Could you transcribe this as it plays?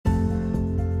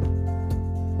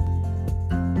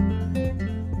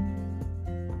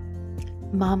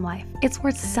Mom life, it's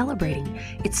worth celebrating.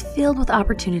 It's filled with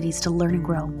opportunities to learn and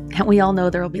grow, and we all know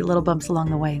there will be little bumps along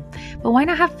the way. But why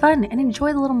not have fun and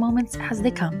enjoy the little moments as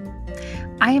they come?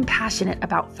 I am passionate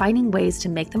about finding ways to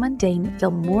make the mundane feel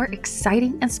more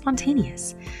exciting and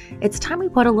spontaneous. It's time we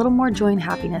put a little more joy and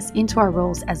happiness into our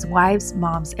roles as wives,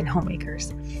 moms, and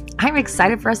homemakers. I'm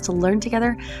excited for us to learn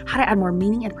together how to add more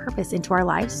meaning and purpose into our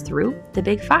lives through the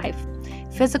Big Five: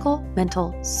 physical,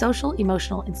 mental, social,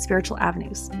 emotional, and spiritual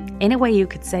avenues. In a way, you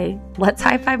could say, let's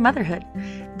high five motherhood.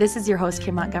 This is your host,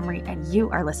 Kim Montgomery, and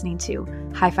you are listening to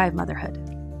High Five Motherhood.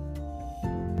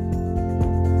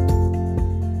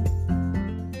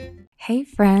 Hey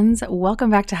friends, welcome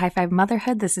back to High Five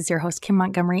Motherhood. This is your host, Kim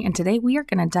Montgomery, and today we are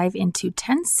going to dive into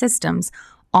 10 systems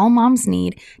all moms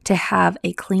need to have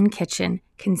a clean kitchen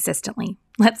consistently.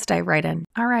 Let's dive right in.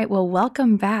 All right, well,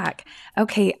 welcome back.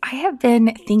 Okay, I have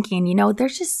been thinking,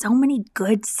 there's just so many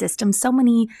good systems, so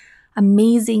many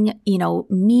amazing,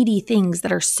 meaty things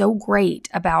that are so great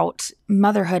about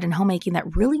motherhood and homemaking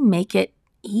that really make it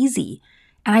easy.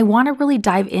 And I want to really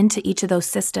dive into each of those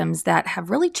systems that have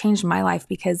really changed my life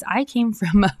because I came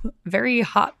from a very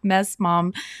hot mess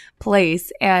mom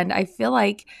place, and I feel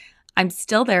like I'm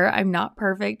still there. I'm not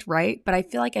perfect, right? But I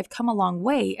feel like I've come a long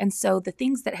way. And so the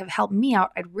things that have helped me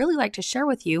out, I'd really like to share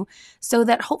with you so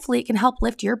that hopefully it can help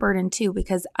lift your burden too,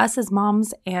 because us as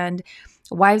moms and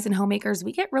wives and homemakers,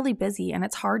 we get really busy and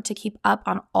it's hard to keep up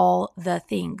on all the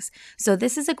things. So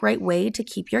this is a great way to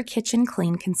keep your kitchen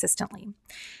clean consistently.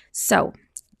 So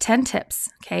 10 tips,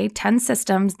 okay? 10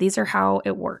 systems. These are how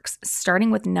it works.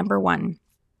 Starting with number 1.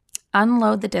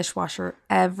 Unload the dishwasher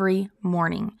every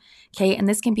morning, okay? And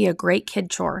this can be a great kid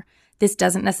chore. This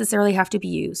doesn't necessarily have to be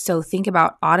you. So think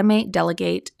about automate,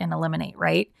 delegate, and eliminate,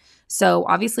 right? So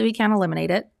obviously we can't eliminate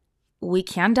it. We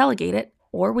can delegate it,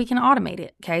 or we can automate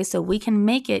it, okay? So we can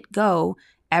make it go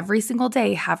every single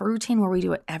day, have a routine where we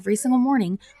do it every single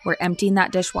morning. We're emptying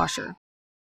that dishwasher.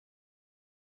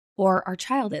 Or our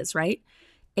child is, right?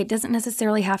 It doesn't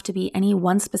necessarily have to be any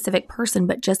one specific person,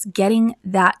 but just getting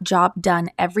that job done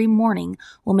every morning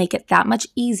will make it that much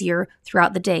easier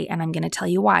throughout the day. And I'm going to tell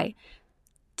you why.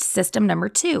 System number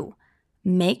 2,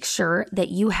 make sure that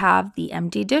you have the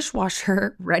empty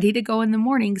dishwasher ready to go in the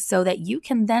morning so that you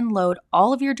can then load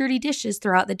all of your dirty dishes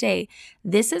throughout the day.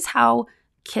 This is how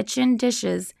kitchen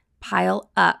dishes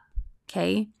pile up,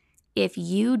 okay? If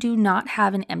you do not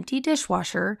have an empty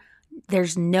dishwasher,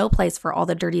 there's no place for all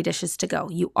the dirty dishes to go.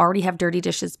 You already have dirty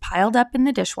dishes piled up in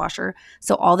the dishwasher.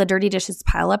 So all the dirty dishes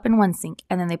pile up in one sink,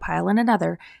 and then they pile in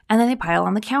another, and then they pile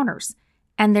on the counters.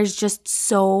 And there's just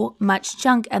so much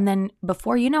junk. And then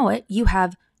before you know it, you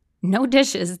have no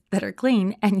dishes that are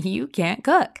clean and you can't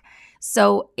cook.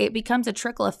 So it becomes a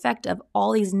trickle effect of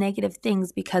all these negative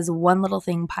things because one little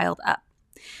thing piled up.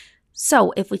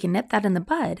 So if we can nip that in the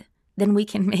bud, then we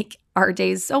can make our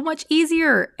days so much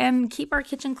easier and keep our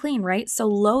kitchen clean, right? So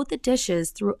load the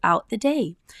dishes throughout the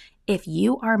day. If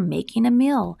you are making a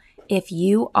meal, if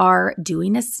you are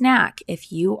doing a snack,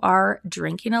 if you are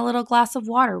drinking a little glass of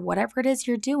water, whatever it is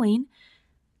you're doing,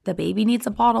 the baby needs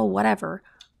a bottle, whatever,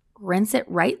 rinse it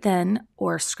right then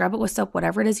or scrub it with soap,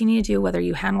 whatever it is you need to do, whether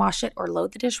you hand wash it or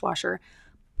load the dishwasher,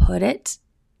 put it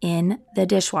in the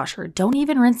dishwasher. Don't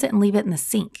even rinse it and leave it in the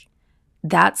sink.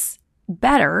 That's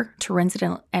better to rinse it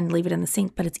and leave it in the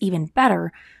sink, but it's even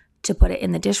better to put it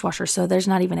in the dishwasher so there's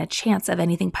not even a chance of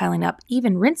anything piling up.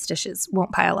 Even rinsed dishes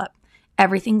won't pile up.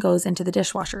 Everything goes into the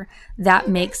dishwasher. That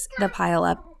makes the pile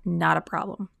up not a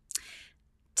problem.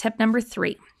 Tip number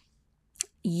 3,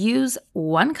 use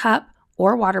 1 cup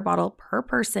or water bottle per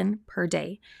person per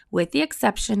day, with the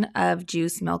exception of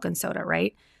juice, milk, and soda,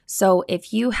 right? So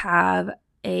if you have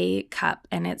a cup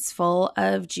and it's full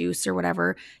of juice or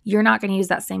whatever, you're not going to use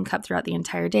that same cup throughout the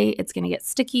entire day. It's going to get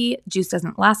sticky. Juice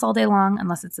doesn't last all day long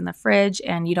unless it's in the fridge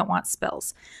and you don't want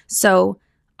spills. So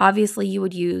obviously you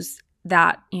would use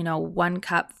that, 1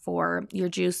 cup for your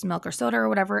juice, milk, or soda or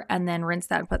whatever, and then rinse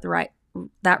that and put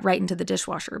that right into the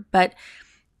dishwasher. But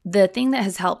the thing that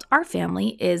has helped our family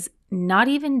is not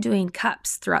even doing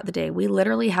cups throughout the day. We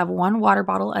literally have 1 water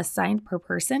bottle assigned per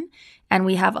person, and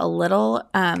we have a little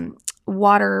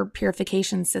water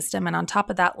purification system. And on top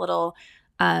of that little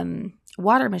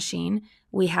water machine,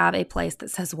 we have a place that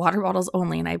says water bottles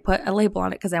only. And I put a label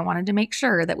on it because I wanted to make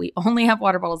sure that we only have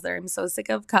water bottles there. I'm so sick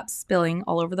of cups spilling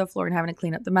all over the floor and having to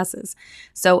clean up the messes.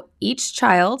 So each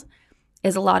child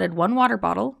is allotted 1 water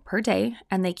bottle per day,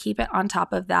 and they keep it on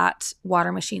top of that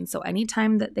water machine. So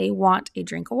anytime that they want a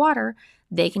drink of water,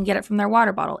 they can get it from their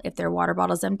water bottle. If their water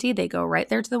bottle is empty, they go right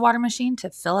there to the water machine to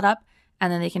fill it up,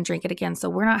 and then they can drink it again. So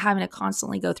we're not having to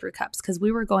constantly go through cups, because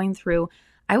we were going through,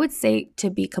 I would say,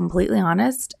 to be completely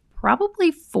honest,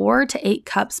 probably 4 to 8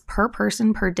 cups per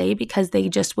person per day because they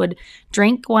just would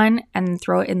drink one and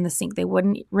throw it in the sink. They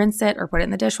wouldn't rinse it or put it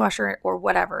in the dishwasher or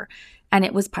whatever. And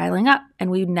it was piling up, and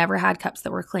we never had cups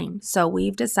that were clean. So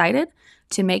we've decided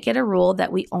to make it a rule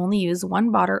that we only use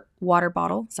one water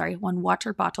bottle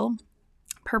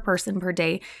per person per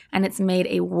day. And it's made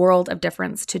a world of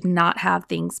difference to not have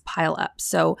things pile up.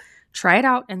 So try it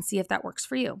out and see if that works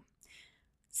for you.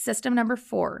 System number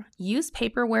 4, use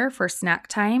paperware for snack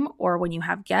time or when you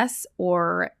have guests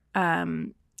or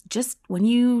just when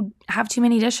you have too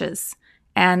many dishes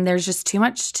and there's just too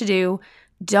much to do.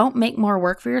 Don't make more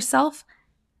work for yourself.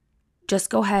 Just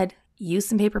go ahead, use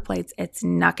some paper plates. It's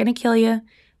not going to kill you.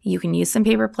 You can use some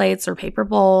paper plates or paper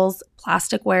bowls,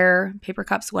 plasticware, paper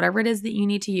cups, whatever it is that you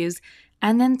need to use,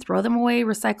 and then throw them away,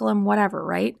 recycle them, whatever,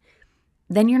 right?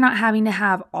 Then you're not having to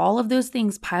have all of those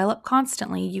things pile up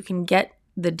constantly. You can get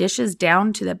the dishes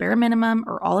down to the bare minimum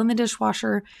or all in the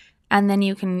dishwasher, and then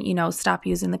you can, stop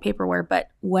using the paperware. But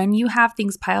when you have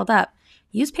things piled up,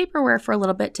 use paperware for a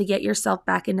little bit to get yourself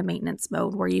back into maintenance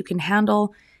mode where you can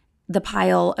handle the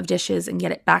pile of dishes and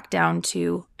get it back down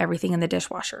to everything in the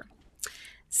dishwasher.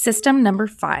 System number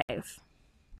 5,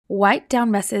 wipe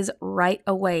down messes right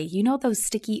away. You know those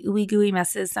sticky, ooey gooey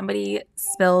messes? Somebody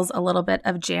spills a little bit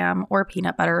of jam or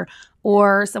peanut butter,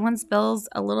 or someone spills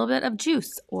a little bit of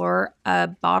juice or a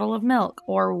bottle of milk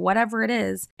or whatever it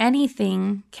is.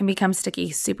 Anything can become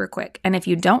sticky super quick. And if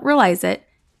you don't realize it,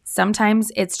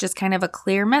 sometimes it's just kind of a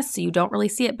clear mess, so you don't really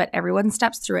see it, but everyone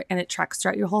steps through it and it tracks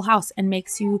throughout your whole house and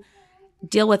makes you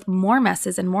deal with more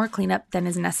messes and more cleanup than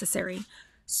is necessary.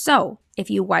 So if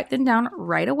you wipe them down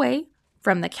right away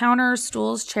from the counters,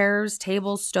 stools, chairs,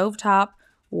 tables, stovetop,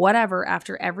 whatever,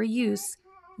 after every use,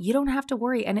 you don't have to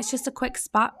worry. And it's just a quick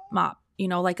spot mop,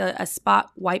 like a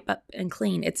spot wipe up and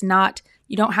clean. It's not,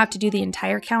 you don't have to do the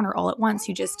entire counter all at once.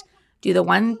 You just do the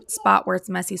one spot where it's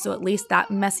messy, so at least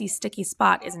that messy, sticky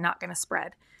spot is not going to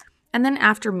spread. And then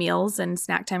after meals and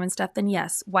snack time and stuff, then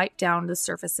yes, wipe down the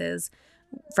surfaces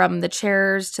from the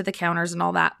chairs to the counters and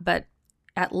all that. But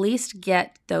at least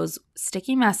get those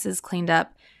sticky messes cleaned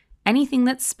up. Anything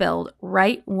that's spilled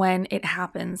right when it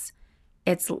happens,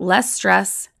 it's less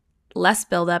stress, less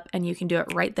buildup, and you can do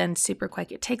it right then super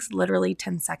quick. It takes literally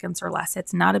 10 seconds or less.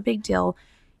 It's not a big deal.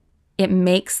 It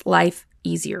makes life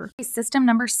easier. System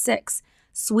number 6,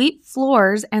 sweep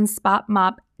floors and spot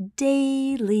mop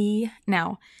daily.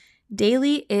 Now,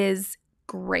 daily is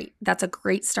great. That's a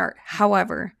great start.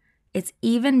 However, it's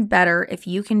even better if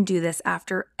you can do this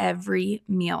after every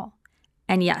meal.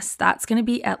 And yes, that's going to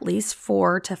be at least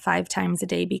 4 to 5 times a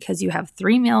day because you have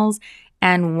 3 meals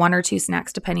and 1 or 2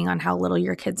 snacks depending on how little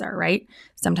your kids are, right?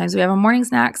 Sometimes we have a morning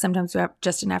snack, sometimes we have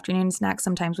just an afternoon snack,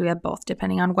 sometimes we have both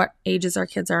depending on what ages our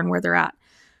kids are and where they're at.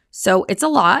 So it's a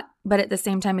lot, but at the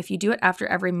same time, if you do it after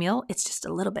every meal, it's just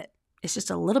a little bit. It's just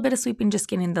a little bit of sweeping, just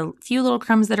getting the few little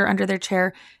crumbs that are under their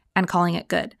chair and calling it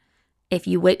good. If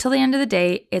you wait till the end of the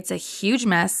day, it's a huge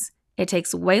mess. It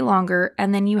takes way longer,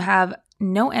 and then you have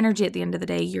no energy at the end of the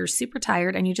day. You're super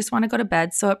tired and you just want to go to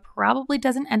bed, so it probably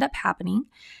doesn't end up happening.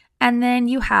 And then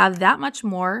you have that much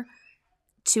more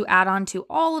to add on to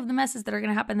all of the messes that are going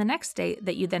to happen the next day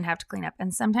that you then have to clean up.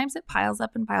 And sometimes it piles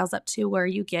up to where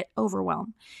you get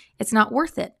overwhelmed. It's not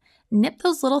worth it. Nip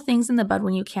those little things in the bud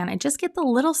when you can and just get the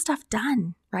little stuff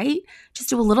done, right? Just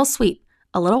do a little sweep,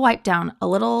 a little wipe down, a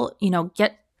little,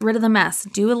 get rid of the mess,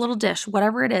 do a little dish,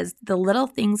 whatever it is. The little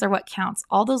things are what counts.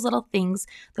 All those little things,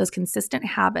 those consistent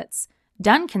habits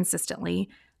done consistently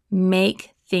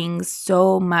make things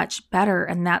so much better.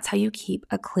 And that's how you keep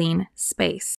a clean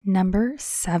space. Number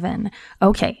 7.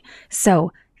 Okay,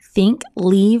 so think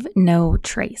leave no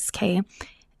trace, okay?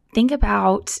 Think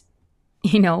about,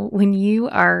 when you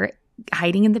are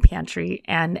hiding in the pantry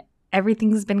and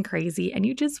everything's been crazy and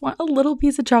you just want a little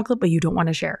piece of chocolate, but you don't want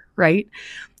to share, right?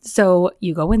 So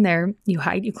you go in there, you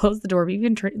hide, you close the door, you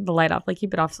can turn the light off,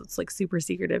 keep it off so it's super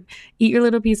secretive. Eat your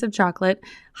little piece of chocolate,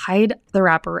 hide the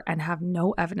wrapper, and have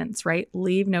no evidence, right?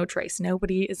 Leave no trace.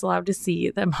 Nobody is allowed to see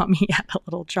that mommy had a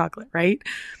little chocolate, right?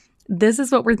 This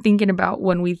is what we're thinking about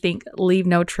when we think leave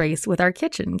no trace with our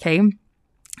kitchen, okay?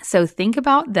 So think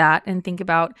about that and think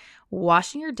about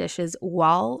washing your dishes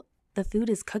while the food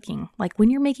is cooking. Like when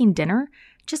you're making dinner,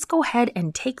 just go ahead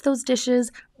and take those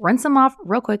dishes, rinse them off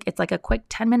real quick. It's like a quick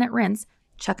 10-minute rinse,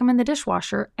 chuck them in the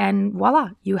dishwasher, and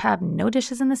voila, you have no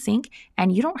dishes in the sink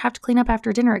and you don't have to clean up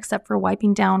after dinner except for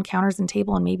wiping down counters and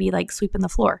table and maybe sweeping the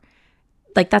floor.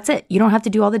 That's it. You don't have to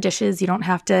do all the dishes. You don't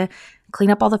have to clean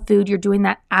up all the food. You're doing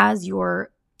that as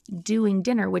you're doing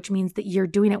dinner, which means that you're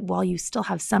doing it while you still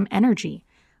have some energy.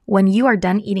 When you are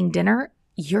done eating dinner,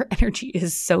 your energy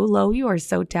is so low. You are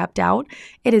so tapped out.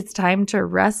 It is time to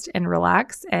rest and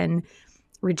relax and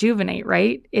rejuvenate,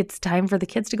 right? It's time for the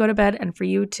kids to go to bed and for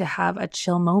you to have a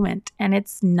chill moment. And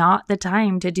it's not the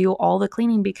time to do all the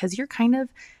cleaning because you're kind of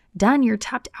done. You're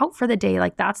tapped out for the day.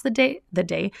 Like that's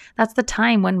that's the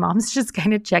time when moms just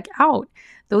kind of check out.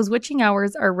 Those witching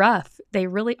hours are rough. They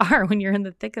really are when you're in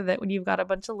the thick of it, when you've got a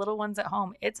bunch of little ones at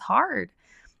home. It's hard,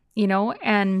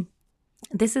 and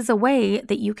this is a way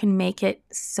that you can make it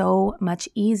so much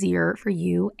easier for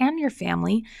you and your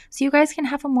family so you guys can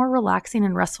have a more relaxing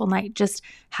and restful night. Just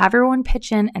have everyone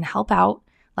pitch in and help out,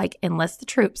 like enlist the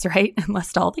troops, right?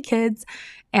 Enlist all the kids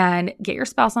and get your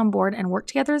spouse on board and work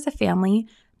together as a family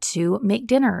to make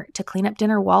dinner, to clean up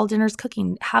dinner while dinner's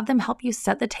cooking. Have them help you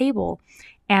set the table.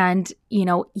 And,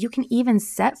 you can even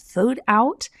set food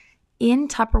out in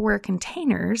Tupperware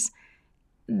containers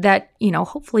that,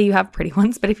 hopefully you have pretty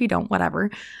ones, but if you don't, whatever,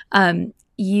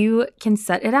 you can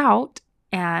set it out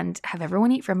and have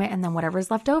everyone eat from it. And then whatever's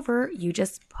left over, you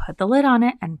just put the lid on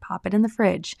it and pop it in the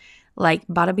fridge. Like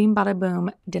bada bing, bada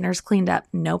boom, dinner's cleaned up,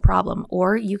 no problem.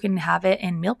 Or you can have it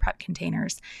in meal prep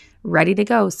containers ready to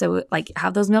go. So like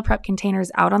have those meal prep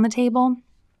containers out on the table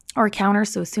or counter.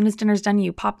 So as soon as dinner's done,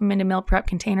 you pop them into meal prep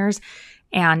containers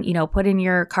and, put in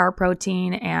your carb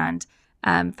protein and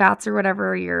fats or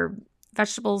whatever, your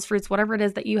vegetables, fruits, whatever it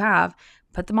is that you have,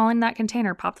 put them all in that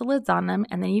container, pop the lids on them,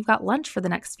 and then you've got lunch for the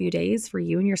next few days for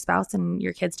you and your spouse and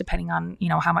your kids, depending on,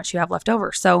 how much you have left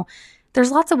over. So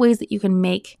there's lots of ways that you can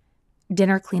make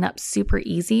dinner cleanup super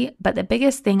easy. But the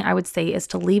biggest thing I would say is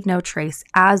to leave no trace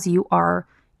as you are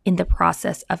in the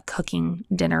process of cooking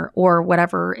dinner or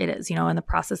whatever it is, in the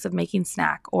process of making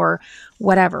snack or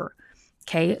whatever.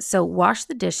 Okay. So wash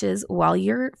the dishes while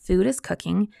your food is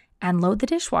cooking and load the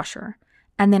dishwasher.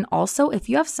 And then also, if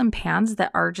you have some pans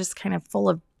that are just kind of full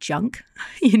of junk,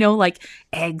 like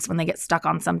eggs when they get stuck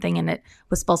on something and it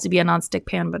was supposed to be a nonstick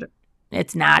pan, but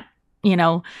it's not,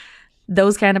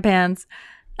 those kind of pans,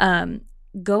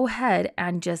 go ahead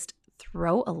and just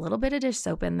throw a little bit of dish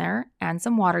soap in there and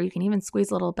some water. You can even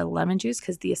squeeze a little bit of lemon juice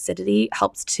because the acidity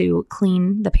helps to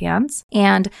clean the pans.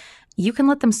 And you can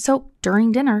let them soak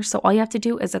during dinner. So all you have to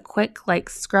do is a quick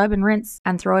scrub and rinse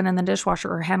and throw it in the dishwasher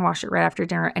or hand wash it right after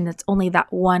dinner. And it's only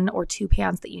that 1 or 2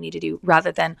 pans that you need to do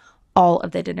rather than all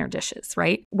of the dinner dishes,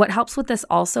 right? What helps with this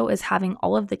also is having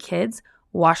all of the kids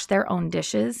wash their own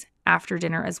dishes after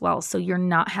dinner as well. So you're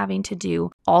not having to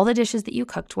do all the dishes that you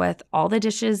cooked with, all the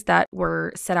dishes that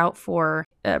were set out for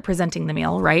presenting the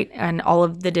meal, right? And all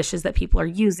of the dishes that people are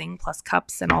using, plus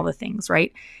cups and all the things,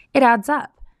 right? It adds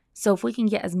up. So if we can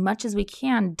get as much as we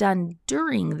can done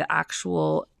during the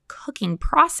actual cooking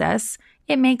process,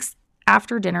 it makes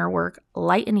after dinner work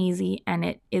light and easy, and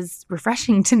it is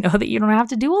refreshing to know that you don't have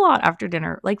to do a lot after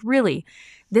dinner. Like really,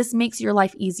 this makes your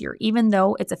life easier. Even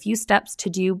though it's a few steps to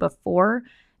do before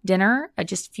dinner,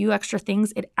 just a few extra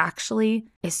things, it actually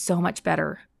is so much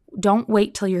better. Don't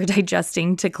wait till you're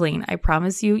digesting to clean. I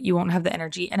promise you, you won't have the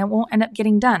energy and it won't end up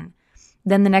getting done.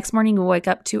 Then the next morning you'll wake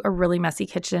up to a really messy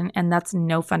kitchen, and that's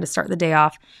no fun to start the day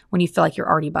off when you feel like you're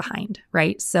already behind,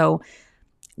 right? So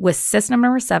with system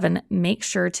number 7, make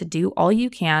sure to do all you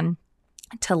can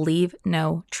to leave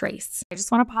no trace. I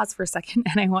just want to pause for a second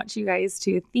and I want you guys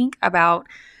to think about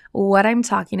what I'm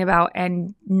talking about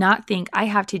and not think I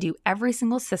have to do every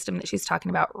single system that she's talking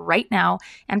about right now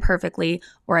and perfectly,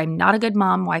 or I'm not a good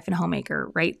mom, wife, and homemaker,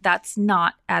 right? That's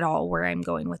not at all where I'm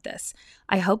going with this.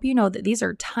 I hope you know that these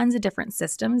are tons of different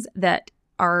systems that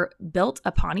are built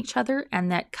upon each other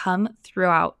and that come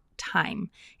throughout time.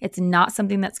 It's not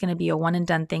something that's going to be a one and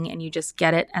done thing and you just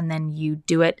get it and then you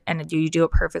do it and you do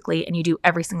it perfectly and you do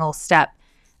every single step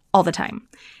all the time.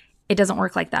 It doesn't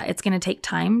work like that. It's going to take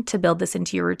time to build this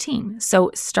into your routine. So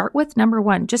start with number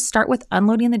 1. Just start with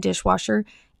unloading the dishwasher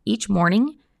each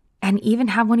morning and even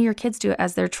have one of your kids do it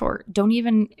as their chore. Don't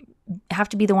even have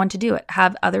to be the one to do it.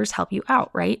 Have others help you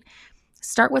out, right?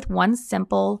 Start with one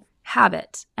simple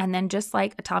habit. And then just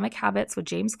like Atomic Habits with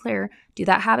James Clear, do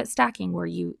that habit stacking where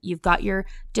you've got your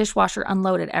dishwasher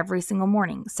unloaded every single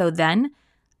morning. So then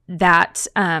that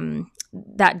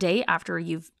day after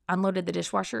you've unloaded the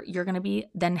dishwasher, you're going to be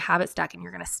then habit stacking.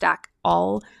 You're going to stack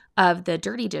all of the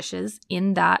dirty dishes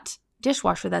in that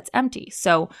dishwasher that's empty.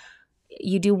 So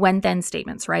you do when then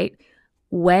statements, right?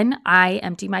 When I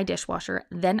empty my dishwasher,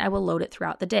 then I will load it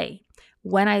throughout the day.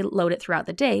 When I load it throughout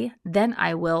the day, then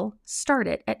I will start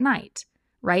it at night,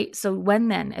 right? So when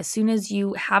then, as soon as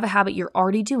you have a habit you're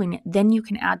already doing it, then you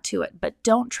can add to it. But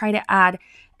don't try to add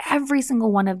every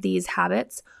single one of these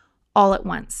habits all at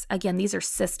once. Again, these are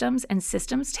systems and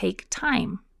systems take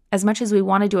time. as much as we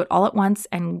want to do it all at once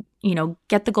and,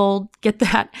 get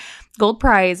that gold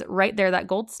prize right there, that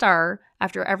gold star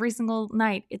after every single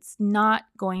night, it's not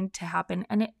going to happen.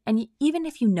 And even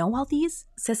if you know all these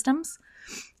systems,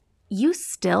 you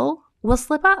still will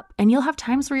slip up, and you'll have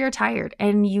times where you're tired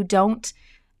and you don't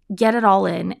get it all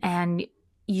in, and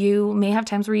you may have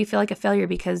times where you feel like a failure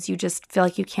because you just feel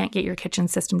like you can't get your kitchen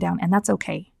system down, and that's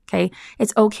okay. Okay.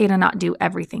 It's okay to not do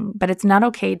everything, but it's not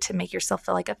okay to make yourself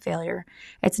feel like a failure.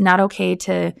 It's not okay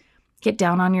to get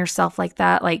down on yourself like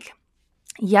that. Like,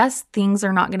 yes, things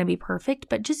are not going to be perfect,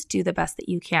 but just do the best that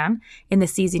you can in the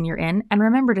season you're in. And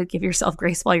remember to give yourself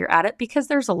grace while you're at it, because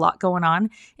there's a lot going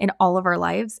on in all of our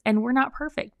lives and we're not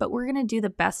perfect, but we're going to do the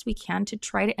best we can to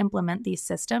try to implement these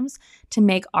systems to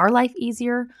make our life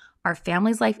easier, our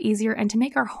family's life easier, and to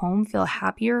make our home feel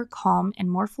happier, calm,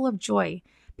 and more full of joy,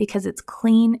 because it's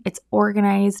clean, it's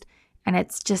organized, and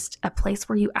it's just a place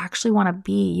where you actually want to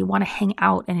be. You want to hang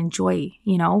out and enjoy,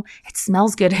 It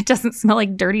smells good. It doesn't smell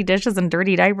like dirty dishes and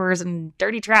dirty diapers and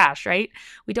dirty trash, right?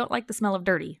 We don't like the smell of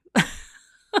dirty. It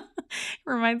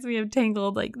reminds me of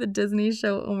Tangled, like the Disney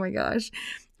show. Oh my gosh.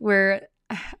 Where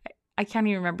I can't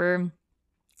even remember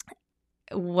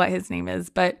what his name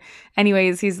is. But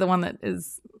anyways, he's the one that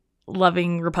is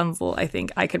loving Rapunzel, I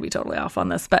think. I could be totally off on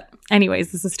this, but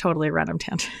anyways, this is totally a random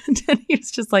tangent. And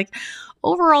he's just like,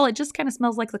 overall, it just kind of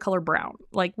smells like the color brown.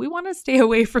 Like, we want to stay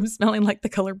away from smelling like the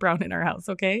color brown in our house,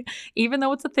 okay? Even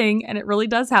though it's a thing and it really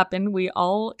does happen, we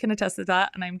all can attest to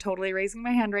that. And I'm totally raising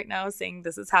my hand right now saying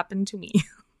this has happened to me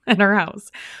in our house.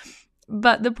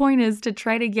 But the point is to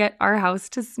try to get our house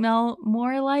to smell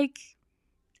more like,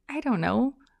 I don't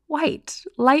know, white,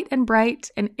 light and bright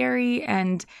and airy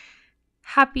and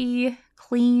happy,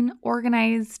 clean,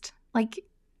 organized, like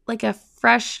a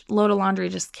fresh load of laundry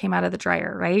just came out of the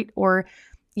dryer, right? Or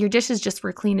your dishes just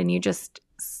were cleaned and you just,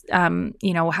 have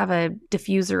a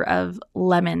diffuser of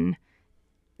lemon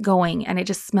going and it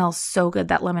just smells so good,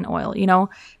 that lemon oil,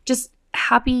 just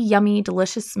happy, yummy,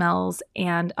 delicious smells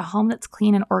and a home that's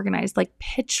clean and organized. Like,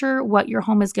 picture what your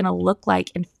home is going to look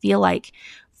like and feel like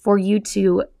for you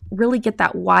to really get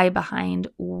that why behind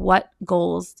what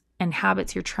goals and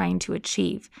habits you're trying to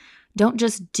achieve. Don't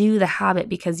just do the habit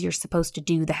because you're supposed to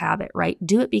do the habit, right?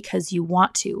 Do it because you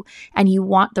want to, and you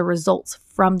want the results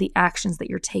from the actions that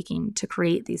you're taking to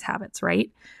create these habits,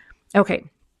 right? Okay,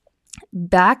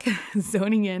 back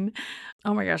zoning in.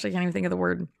 Oh my gosh, I can't even think of the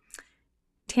word.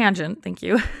 Tangent, thank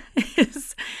you.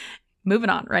 Is moving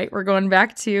on, right? We're going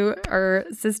back to our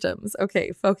systems.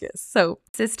 Okay, focus. So,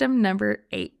 system number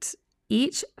 8.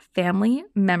 Each family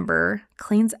member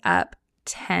cleans up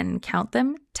 10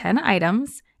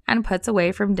 items and puts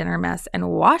away from dinner mess and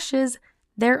washes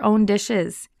their own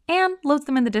dishes and loads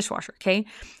them in the dishwasher, okay?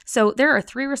 So there are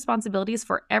 3 responsibilities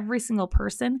for every single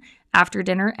person after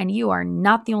dinner, and you are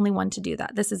not the only one to do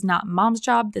that. This is not mom's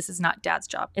job. This is not dad's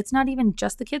job. It's not even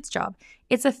just the kid's job.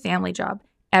 It's a family job.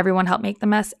 Everyone help make the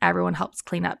mess. Everyone helps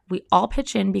clean up. We all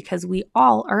pitch in because we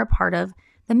all are a part of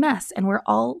the mess and we're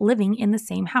all living in the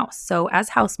same house. So as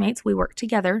housemates, we work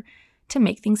together to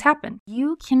make things happen.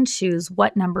 You can choose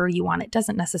what number you want. It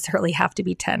doesn't necessarily have to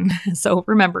be 10. So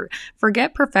remember,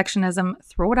 forget perfectionism,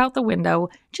 throw it out the window,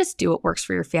 just do what works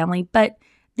for your family. But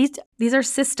these are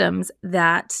systems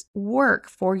that work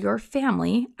for your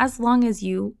family as long as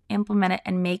you implement it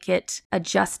and make it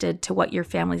adjusted to what your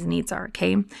family's needs are,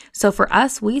 okay? So for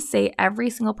us, we say every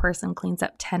single person cleans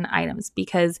up 10 items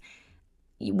because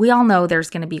we all know there's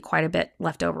going to be quite a bit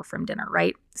left over from dinner,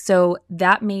 right? So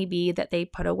that may be that they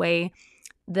put away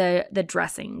the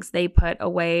dressings. They put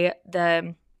away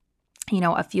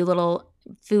a few little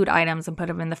food items and put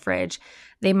them in the fridge.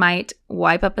 They might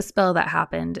wipe up a spill that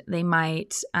happened. They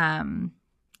might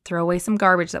throw away some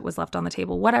garbage that was left on the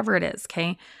table, whatever it is,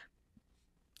 okay?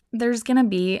 There's going to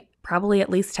be probably at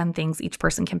least 10 things each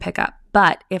person can pick up.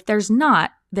 But if there's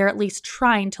not, they're at least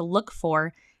trying to look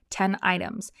for 10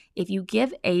 items. If you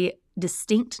give a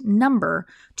distinct number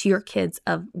to your kids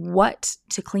of what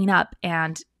to clean up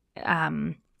and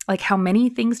like how many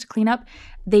things to clean up,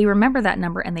 they remember that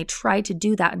number and they try to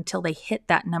do that until they hit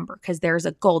that number because there's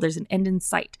a goal, there's an end in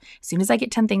sight. As soon as I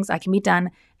get 10 things, I can be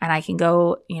done and I can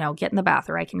go, get in the bath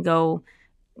or I can go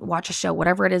watch a show,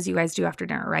 whatever it is you guys do after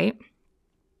dinner, right?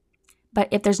 But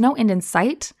if there's no end in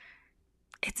sight,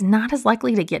 it's not as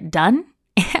likely to get done.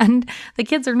 And the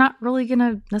kids are not really going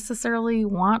to necessarily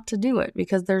want to do it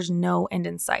because there's no end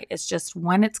in sight. It's just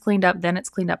when it's cleaned up, then it's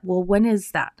cleaned up. Well, when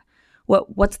is that?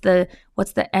 What's the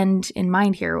end in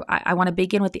mind here? I want to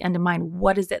begin with the end in mind.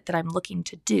 What is it that I'm looking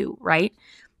to do, right?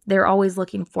 They're always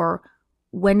looking for,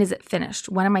 when is it finished?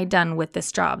 When am I done with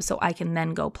this job so I can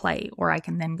then go play or I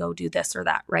can then go do this or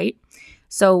that, right?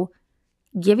 So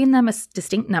Giving them a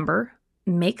distinct number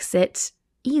makes it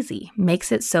easy,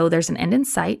 makes it so there's an end in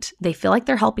sight. They feel like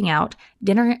they're helping out.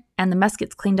 Dinner and the mess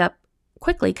gets cleaned up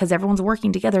quickly because everyone's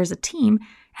working together as a team.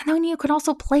 And then you can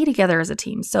also play together as a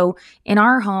team. So in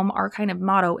our home, our kind of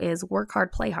motto is work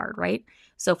hard, play hard, right?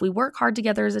 So if we work hard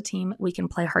together as a team, we can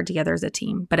play hard together as a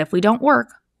team. But if we don't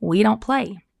work, we don't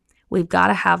play. We've got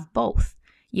to have both.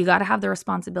 You got to have the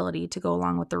responsibility to go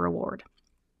along with the reward.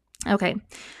 Okay.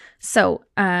 So,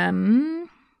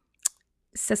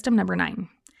 system number 9,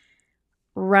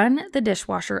 run the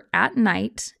dishwasher at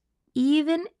night,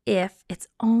 even if it's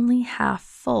only half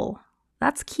full.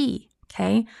 That's key.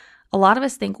 Okay. A lot of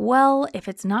us think, well, if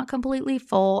it's not completely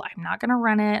full, I'm not going to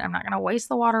run it. I'm not going to waste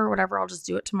the water or whatever. I'll just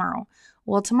do it tomorrow.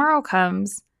 Well, tomorrow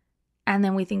comes and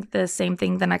then we think the same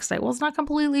thing the next day. Well, it's not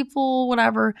completely full,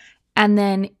 whatever. And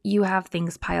then you have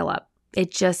things pile up.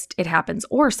 It happens.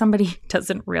 Or somebody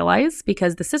doesn't realize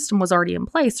because the system was already in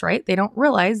place, right? They don't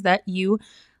realize that you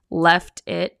left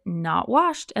it not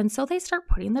washed. And so they start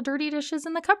putting the dirty dishes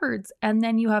in the cupboards. And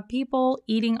then you have people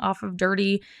eating off of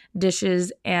dirty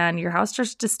dishes and your house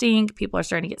starts to stink. People are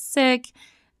starting to get sick.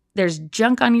 There's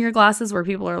junk on your glasses where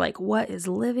people are like, what is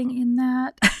living in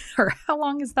that? Or how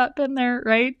long has that been there,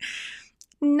 right?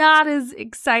 Not as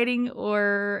exciting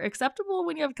or acceptable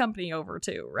when you have company over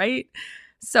too, right?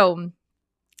 So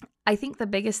I think the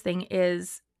biggest thing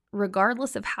is,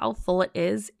 regardless of how full it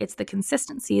is, it's the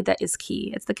consistency that is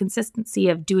key. It's the consistency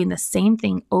of doing the same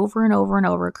thing over and over and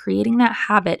over, creating that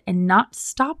habit and not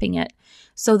stopping it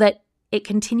so that it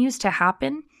continues to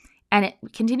happen. And it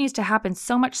continues to happen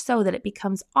so much so that it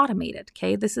becomes automated,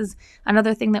 okay? This is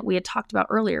another thing that we had talked about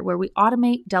earlier, where we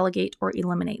automate, delegate, or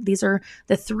eliminate. These are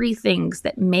the 3 things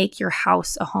that make your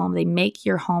house a home. They make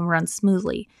your home run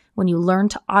smoothly. When you learn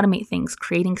to automate things,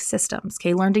 creating systems,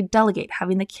 okay? Learn to delegate,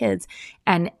 having the kids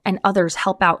and others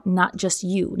help out, not just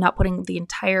you, not putting the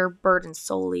entire burden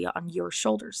solely on your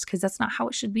shoulders, because that's not how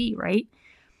it should be, right?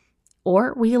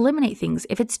 Or we eliminate things.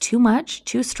 If it's too much,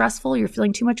 too stressful, you're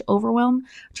feeling too much overwhelm,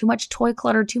 too much toy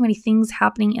clutter, too many things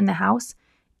happening in the house,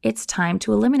 it's time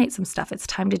to eliminate some stuff. It's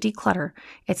time to declutter.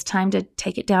 It's time to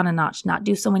take it down a notch, not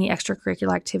do so many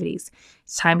extracurricular activities.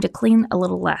 It's time to clean a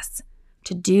little less,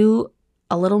 to do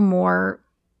a little more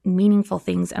meaningful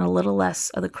things and a little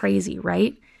less of the crazy,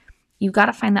 right? You've got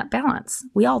to find that balance.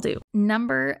 We all do.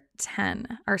 Number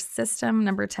 10, our system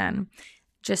number 10.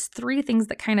 Just 3 things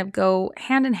that kind of go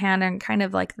hand in hand and kind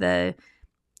of like the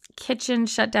kitchen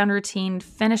shutdown routine,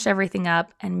 finish everything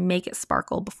up and make it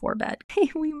sparkle before bed. Hey,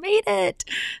 we made it.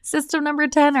 System number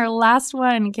 10, our last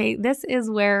one. Okay, this is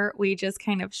where we just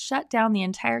kind of shut down the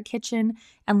entire kitchen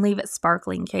and leave it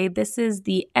sparkling. Okay, this is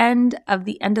the end of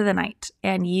the night.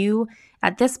 And you,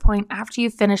 at this point, after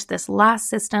you finish this last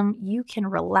system, you can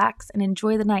relax and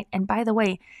enjoy the night. And by the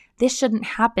way, this shouldn't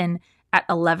happen at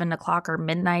 11 o'clock or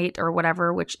midnight or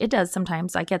whatever, which it does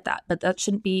sometimes. I get that, but that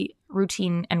shouldn't be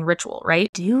routine and ritual, right?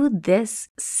 Do this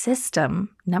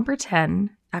system, number 10,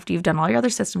 after you've done all your other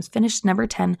systems, finish number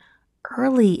 10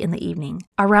 early in the evening,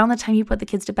 around the time you put the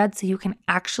kids to bed so you can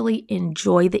actually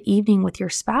enjoy the evening with your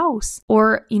spouse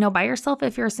or, by yourself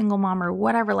if you're a single mom or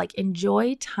whatever, like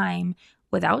enjoy time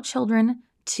without children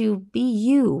to be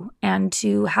you and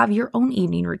to have your own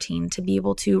evening routine, to be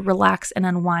able to relax and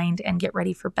unwind and get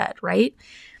ready for bed, right?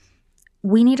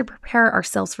 We need to prepare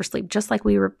ourselves for sleep, just like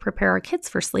we prepare our kids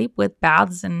for sleep with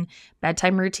baths and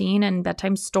bedtime routine and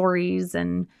bedtime stories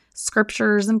and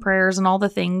scriptures and prayers and all the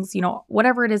things,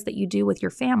 whatever it is that you do with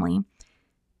your family,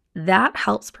 that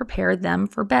helps prepare them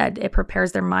for bed. It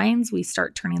prepares their minds. We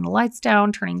start turning the lights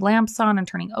down, turning lamps on and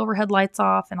turning overhead lights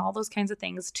off and all those kinds of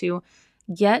things to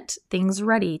get things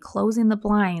ready, closing the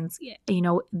blinds,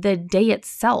 the day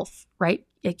itself, right?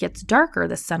 It gets darker,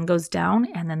 the sun goes down,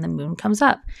 and then the moon comes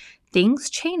up. Things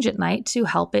change at night to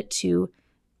help it to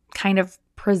kind of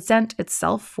present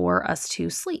itself for us to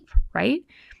sleep, right?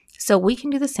 So we can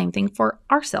do the same thing for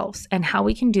ourselves. And how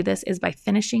we can do this is by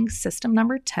finishing system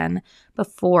number 10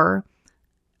 before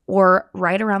or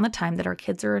right around the time that our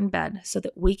kids are in bed so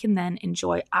that we can then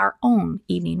enjoy our own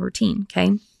evening routine,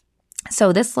 okay?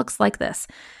 So this looks like this.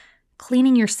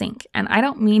 Cleaning your sink. And I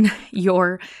don't mean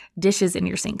your dishes in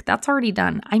your sink. That's already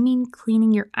done. I mean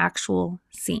cleaning your actual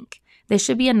sink. This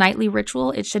should be a nightly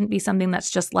ritual. It shouldn't be something that's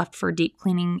just left for deep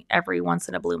cleaning every once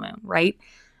in a blue moon, right?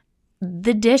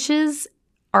 The dishes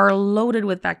are loaded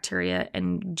with bacteria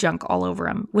and junk all over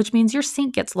them, which means your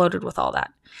sink gets loaded with all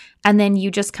that. And then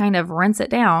you just kind of rinse it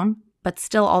down, but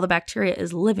still all the bacteria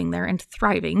is living there and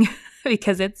thriving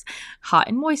because it's hot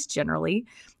and moist generally,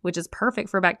 which is perfect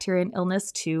for bacteria and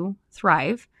illness to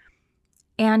thrive.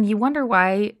 And you wonder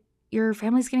why your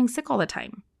family's getting sick all the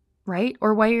time. right?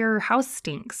 Or why your house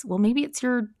stinks. Well, maybe it's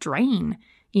your drain,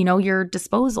 your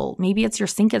disposal. Maybe it's your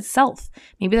sink itself.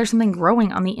 Maybe there's something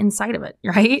growing on the inside of it,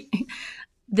 right?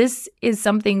 This is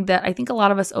something that I think a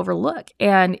lot of us overlook,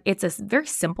 and it's a very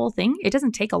simple thing. It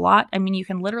doesn't take a lot. I mean, you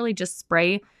can literally just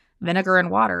spray vinegar and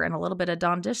water and a little bit of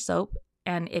Dawn dish soap.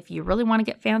 And if you really want to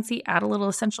get fancy, add a little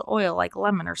essential oil like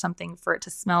lemon or something for it to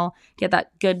smell, get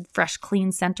that good, fresh,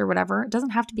 clean scent or whatever. It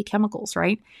doesn't have to be chemicals,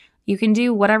 right? You can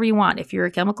do whatever you want. If you're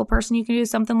a chemical person, you can do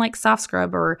something like Soft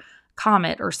Scrub or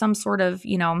Comet or some sort of,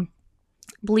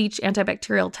 bleach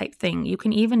antibacterial type thing. You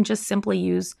can even just simply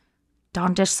use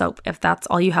Dawn dish soap if that's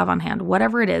all you have on hand.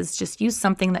 Whatever it is, just use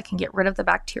something that can get rid of the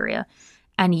bacteria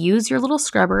and use your little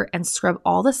scrubber and scrub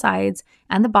all the sides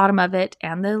and the bottom of it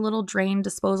and the little drain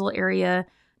disposal area,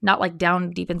 not like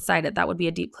down deep inside it. That would be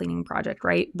a deep cleaning project,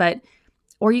 right?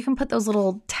 Or you can put those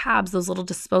little tabs, those little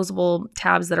disposable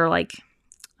tabs that are like,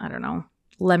 I don't know,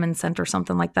 lemon scent or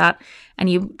something like that. And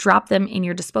you drop them in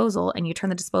your disposal and you turn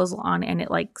the disposal on and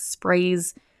it like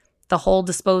sprays the whole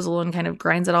disposal and kind of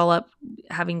grinds it all up,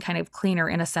 having kind of cleaner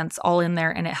in a sense all in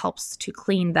there. And it helps to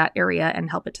clean that area and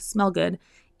help it to smell good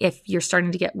if you're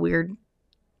starting to get weird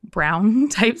brown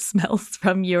type smells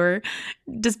from your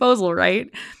disposal, right?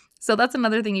 So that's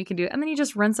another thing you can do. And then you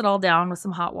just rinse it all down with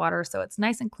some hot water so it's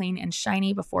nice and clean and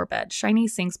shiny before bed. Shiny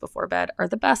sinks before bed are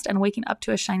the best, and waking up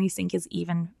to a shiny sink is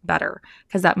even better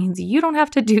because that means you don't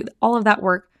have to do all of that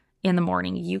work in the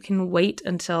morning. You can wait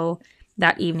until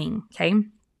that evening, okay?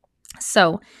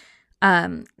 So,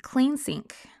 clean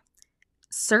sink.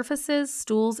 Surfaces,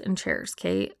 stools, and chairs,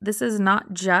 okay? This is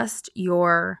not just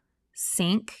your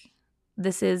sink.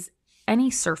 This is any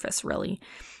surface, really.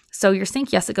 So your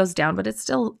sink, yes, it goes down, but it's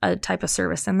still a type of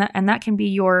service. And that can be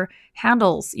your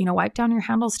handles. Wipe down your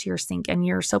handles to your sink and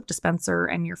your soap dispenser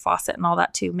and your faucet and all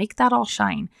that too. Make that all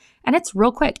shine. And it's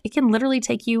real quick. It can literally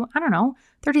take you,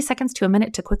 30 seconds to a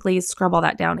minute to quickly scrub all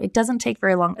that down. It doesn't take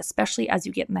very long, especially as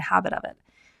you get in the habit of it.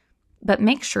 But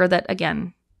make sure that,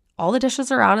 again, all the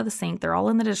dishes are out of the sink. They're all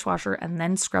in the dishwasher, and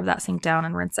then scrub that sink down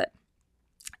and rinse it.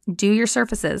 Do your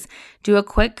surfaces. Do a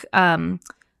quick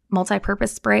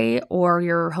multi-purpose spray or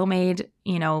your homemade,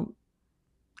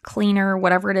 cleaner,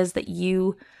 whatever it is that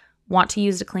you want to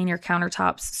use to clean your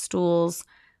countertops, stools,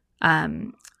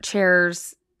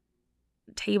 chairs,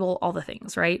 table, all the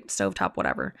things, right? Stovetop,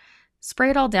 whatever.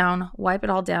 Spray it all down, wipe it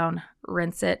all down,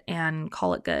 rinse it, and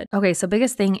call it good. Okay, so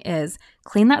biggest thing is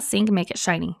clean that sink, make it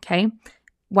shiny, okay?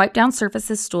 Wipe down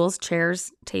surfaces, stools,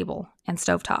 chairs, table, and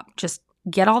stovetop. Just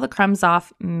get all the crumbs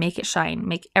off, make it shine.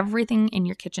 Make everything in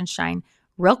your kitchen shine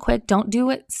real quick. Don't do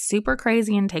it super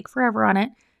crazy and take forever on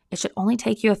it. It should only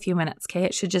take you a few minutes, okay?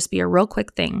 It should just be a real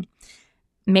quick thing.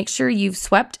 Make sure you've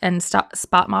swept and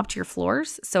spot mopped your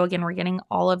floors. So again, we're getting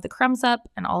all of the crumbs up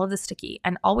and all of the sticky.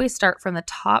 And always start from the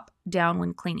top down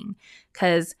when cleaning.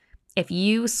 Because if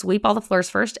you sweep all the floors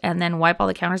first and then wipe all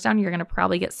the counters down, you're going to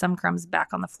probably get some crumbs back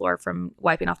on the floor from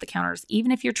wiping off the counters,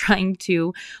 even if you're trying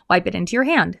to wipe it into your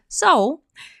hand. So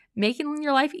making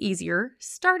your life easier,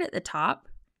 start at the top,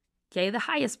 okay, the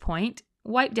highest point.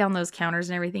 Wipe down those counters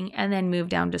and everything, and then move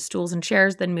down to stools and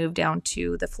chairs, then move down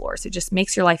to the floor. So it just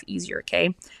makes your life easier,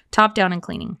 okay? Top down and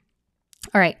cleaning.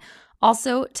 All right.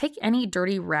 Also, take any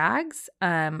dirty rags,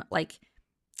 like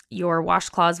your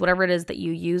washcloths, whatever it is that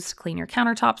you use to clean your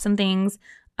countertops and things,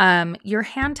 your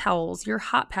hand towels, your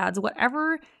hot pads,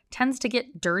 whatever tends to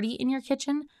get dirty in your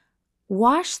kitchen,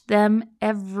 wash them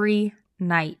every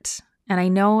night. And I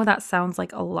know that sounds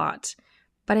like a lot,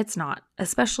 but it's not,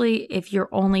 especially if you're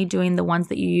only doing the ones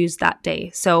that you use that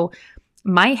day. So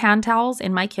my hand towels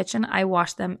in my kitchen, I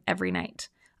wash them every night.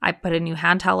 I put a new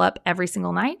hand towel up every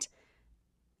single night.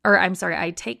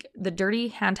 I take the dirty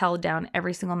hand towel down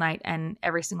every single night, and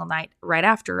every single night right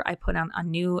after I put on a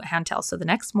new hand towel. So the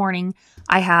next morning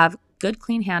I have good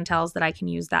clean hand towels that I can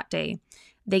use that day.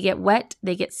 They get wet,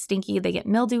 they get stinky, they get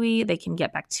mildewy, they can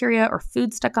get bacteria or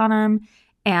food stuck on them.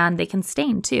 And they can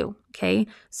stain too, okay?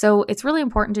 So it's really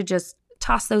important to just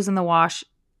toss those in the wash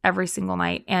every single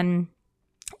night. And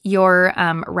your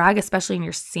rag, especially in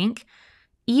your sink,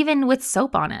 even with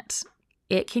soap on it,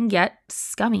 it can get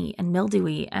scummy and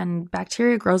mildewy and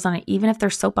bacteria grows on it, even if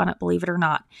there's soap on it, believe it or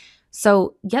not.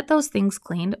 So get those things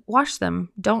cleaned, wash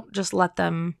them. Don't just let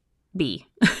them be,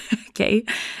 okay?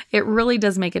 It really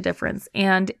does make a difference.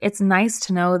 And it's nice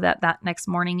to know that next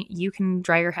morning you can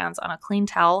dry your hands on a clean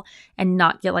towel and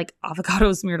not get like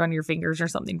avocado smeared on your fingers or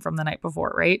something from the night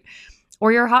before, right?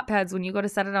 Or your hot pads when you go to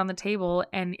set it on the table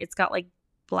and it's got like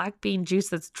black bean juice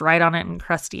that's dried on it and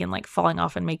crusty and like falling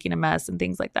off and making a mess and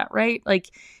things like that, right? Like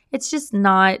it's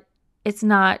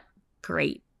not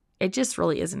great. It just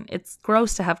really isn't. It's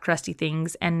gross to have crusty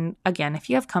things. And again, if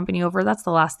you have company over, that's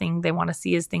the last thing they want to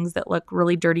see is things that look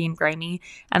really dirty and grimy.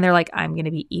 And they're like, I'm going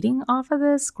to be eating off of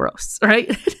this. Gross,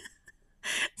 right?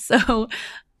 So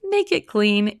make it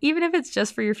clean, even if it's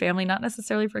just for your family, not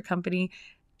necessarily for company.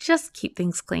 Just keep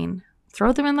things clean.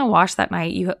 Throw them in the wash that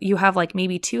night. You have like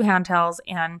maybe 2 hand towels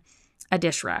and a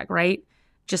dish rag, right?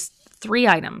 Just 3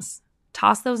 items.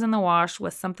 Toss those in the wash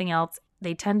with something else.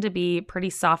 They tend to be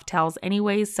pretty soft towels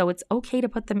anyways, so it's okay to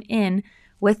put them in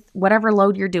with whatever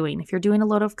load you're doing. If you're doing a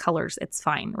load of colors, it's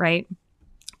fine, right?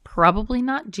 Probably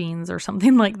not jeans or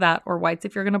something like that, or whites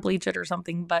if you're going to bleach it or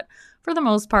something, but for the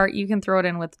most part, you can throw it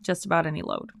in with just about any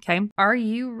load, okay? Are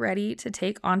you ready to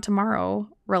take on tomorrow,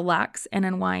 relax, and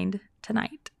unwind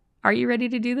tonight? Are you ready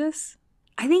to do this?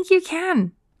 I think you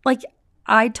can. Like,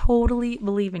 I totally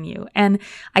believe in you. And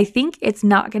I think it's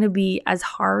not going to be as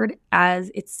hard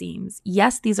as it seems.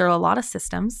 Yes, these are a lot of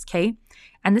systems, okay?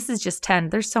 And this is just 10.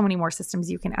 There's so many more systems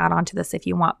you can add on to this if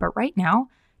you want. But right now,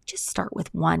 just start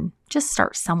with one. Just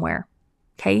start somewhere,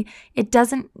 okay? It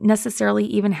doesn't necessarily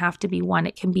even have to be one.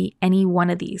 It can be any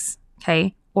one of these,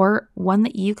 okay? Or one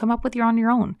that you come up with on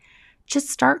your own. Just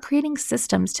start creating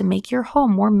systems to make your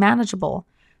home more manageable.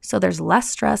 So there's less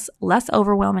stress, less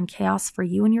overwhelm and chaos for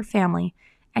you and your family,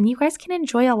 and you guys can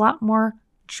enjoy a lot more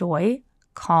joy,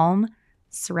 calm,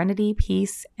 serenity,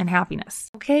 peace, and happiness.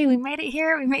 Okay, we made it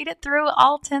here. We made it through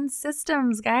all 10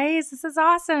 systems, guys. This is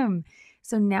awesome.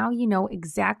 So now you know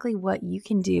exactly what you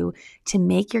can do to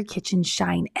make your kitchen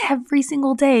shine every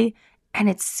single day, and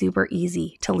it's super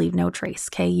easy to leave no trace,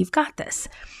 okay? You've got this.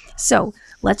 So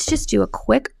let's just do a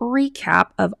quick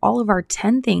recap of all of our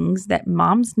 10 things that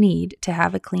moms need to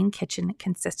have a clean kitchen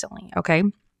consistently, okay?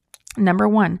 Number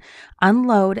 1,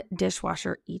 unload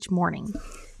dishwasher each morning,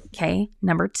 okay?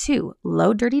 Number 2,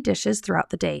 load dirty dishes throughout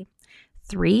the day.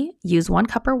 3, use 1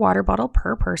 cup or water bottle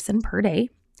per person per day.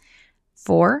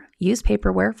 4, use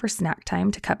paperware for snack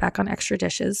time to cut back on extra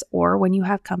dishes or when you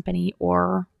have company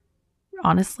or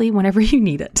honestly, whenever you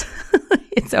need it.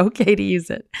 It's okay to use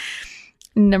it.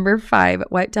 Number 5,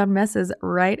 wipe down messes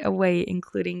right away,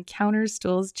 including counters,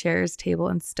 stools, chairs, table,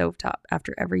 and stovetop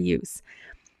after every use.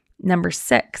 Number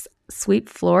 6, sweep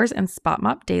floors and spot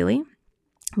mop daily.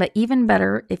 But even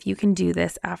better if you can do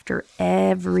this after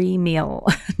every meal,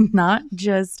 not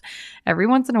just every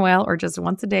once in a while or just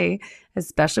once a day,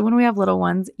 especially when we have little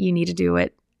ones. You need to do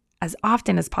it as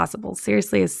often as possible.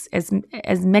 Seriously,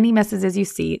 as many messes as you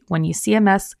see. When you see a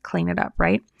mess, clean it up,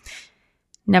 right?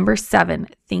 Number 7,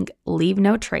 think leave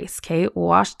no trace, okay?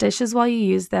 Wash dishes while you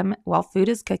use them, while food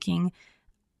is cooking.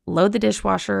 Load the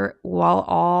dishwasher while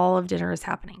all of dinner is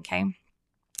happening, okay?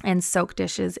 And soak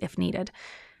dishes if needed.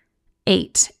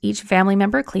 8, each family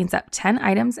member cleans up 10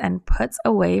 items and puts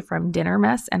away from dinner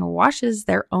mess and washes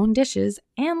their own dishes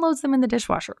and loads them in the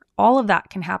dishwasher. All of that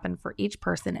can happen for each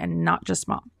person and not just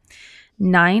mom.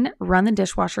 9, run the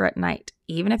dishwasher at night.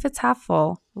 Even if it's half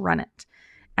full, run it.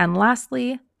 And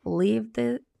lastly, leave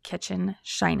the kitchen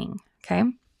shining, okay?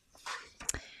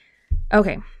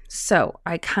 Okay, so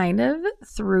I kind of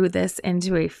threw this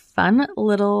into a fun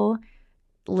little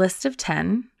list of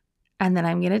 10, and then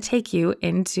I'm going to take you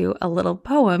into a little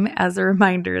poem as a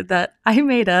reminder that I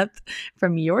made up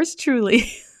from yours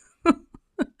truly.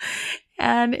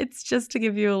 And it's just to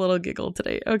give you a little giggle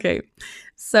today. Okay,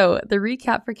 so the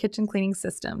recap for kitchen cleaning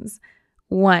systems.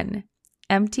 1,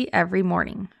 empty every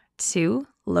morning. 2,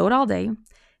 load all day.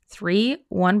 3,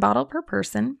 1 bottle per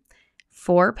person.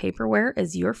 4, paperware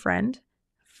is your friend.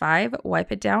 5,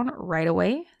 wipe it down right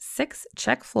away. 6,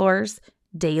 check floors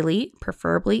daily,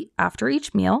 preferably after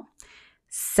each meal.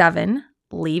 7,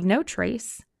 leave no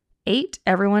trace. 8,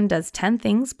 everyone does 10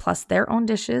 things plus their own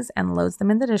dishes and loads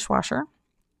them in the dishwasher.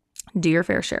 Do your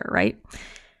fair share, right?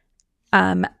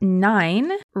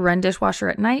 9, run dishwasher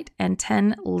at night. And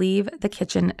 10, leave the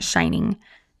kitchen shining.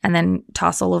 And then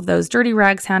toss all of those dirty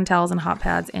rags, hand towels, and hot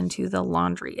pads into the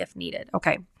laundry if needed.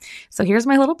 Okay, so here's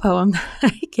my little poem that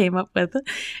I came up with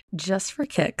just for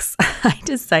kicks. I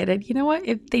decided, you know what?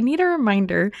 If they need a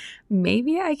reminder,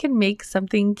 maybe I can make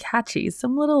something catchy,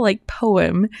 some little like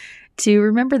poem to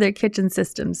remember their kitchen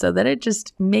system so that it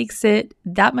just makes it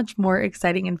that much more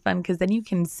exciting and fun, because then you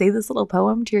can say this little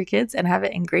poem to your kids and have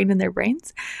it ingrained in their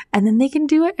brains, and then they can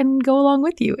do it and go along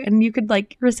with you, and you could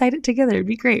like recite it together. It'd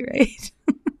be great, right?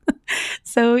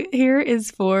 So here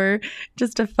is for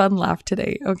just a fun laugh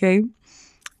today, okay?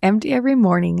 Empty every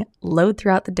morning, load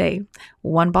throughout the day.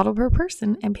 1 bottle per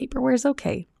person, and paperware is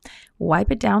okay.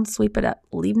 Wipe it down, sweep it up.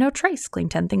 Leave no trace, clean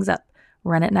 10 things up.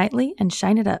 Run it nightly and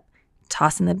shine it up.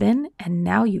 Toss in the bin, and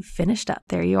now you've finished up.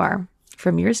 There you are.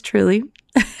 from yours truly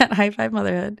at High Five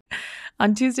Motherhood.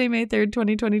 On Tuesday, May 3rd,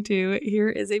 2022, here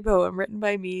is a poem written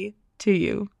by me to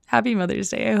you. Happy Mother's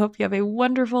Day. I hope you have a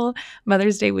wonderful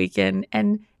Mother's Day weekend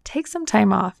and take some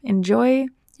time off. Enjoy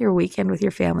your weekend with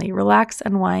your family. Relax,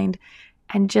 unwind,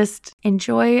 and just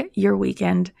enjoy your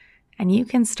weekend. And you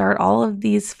can start all of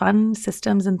these fun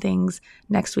systems and things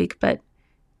next week, but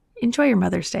enjoy your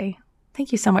Mother's Day.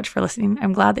 Thank you so much for listening.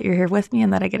 I'm glad that you're here with me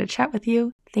and that I get to chat with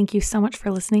you. Thank you so much for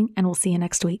listening, and we'll see you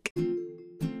next week.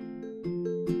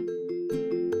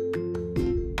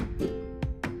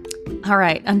 All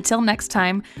right, until next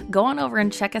time, go on over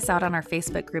and check us out on our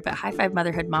Facebook group at High Five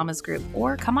Motherhood Mamas Group,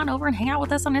 or come on over and hang out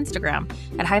with us on Instagram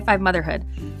at High Five Motherhood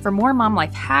for more mom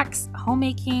life hacks,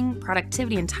 homemaking,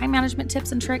 productivity and time management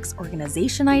tips and tricks,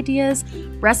 organization ideas,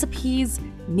 recipes,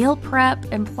 meal prep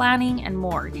and planning, and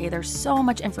more. Okay, there's so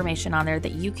much information on there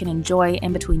that you can enjoy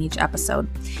in between each episode.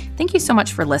 Thank you so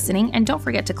much for listening, and don't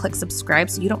forget to click subscribe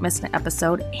so you don't miss an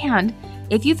episode. And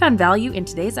if you found value in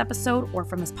today's episode or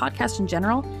from this podcast in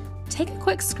general, take a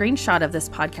quick screenshot of this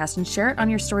podcast and share it on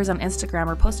your stories on Instagram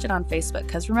or post it on Facebook,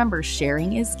 because remember,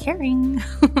 sharing is caring.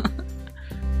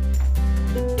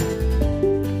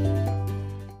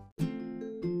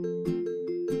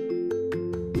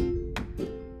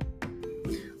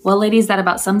 Well, ladies, that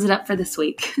about sums it up for this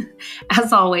week.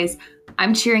 As always,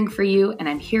 I'm cheering for you and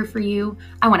I'm here for you.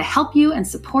 I want to help you and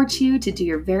support you to do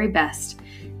your very best.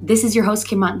 This is your host,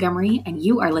 Kim Montgomery, and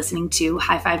you are listening to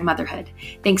High Five Motherhood.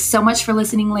 Thanks so much for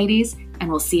listening, ladies, and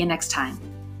we'll see you next time.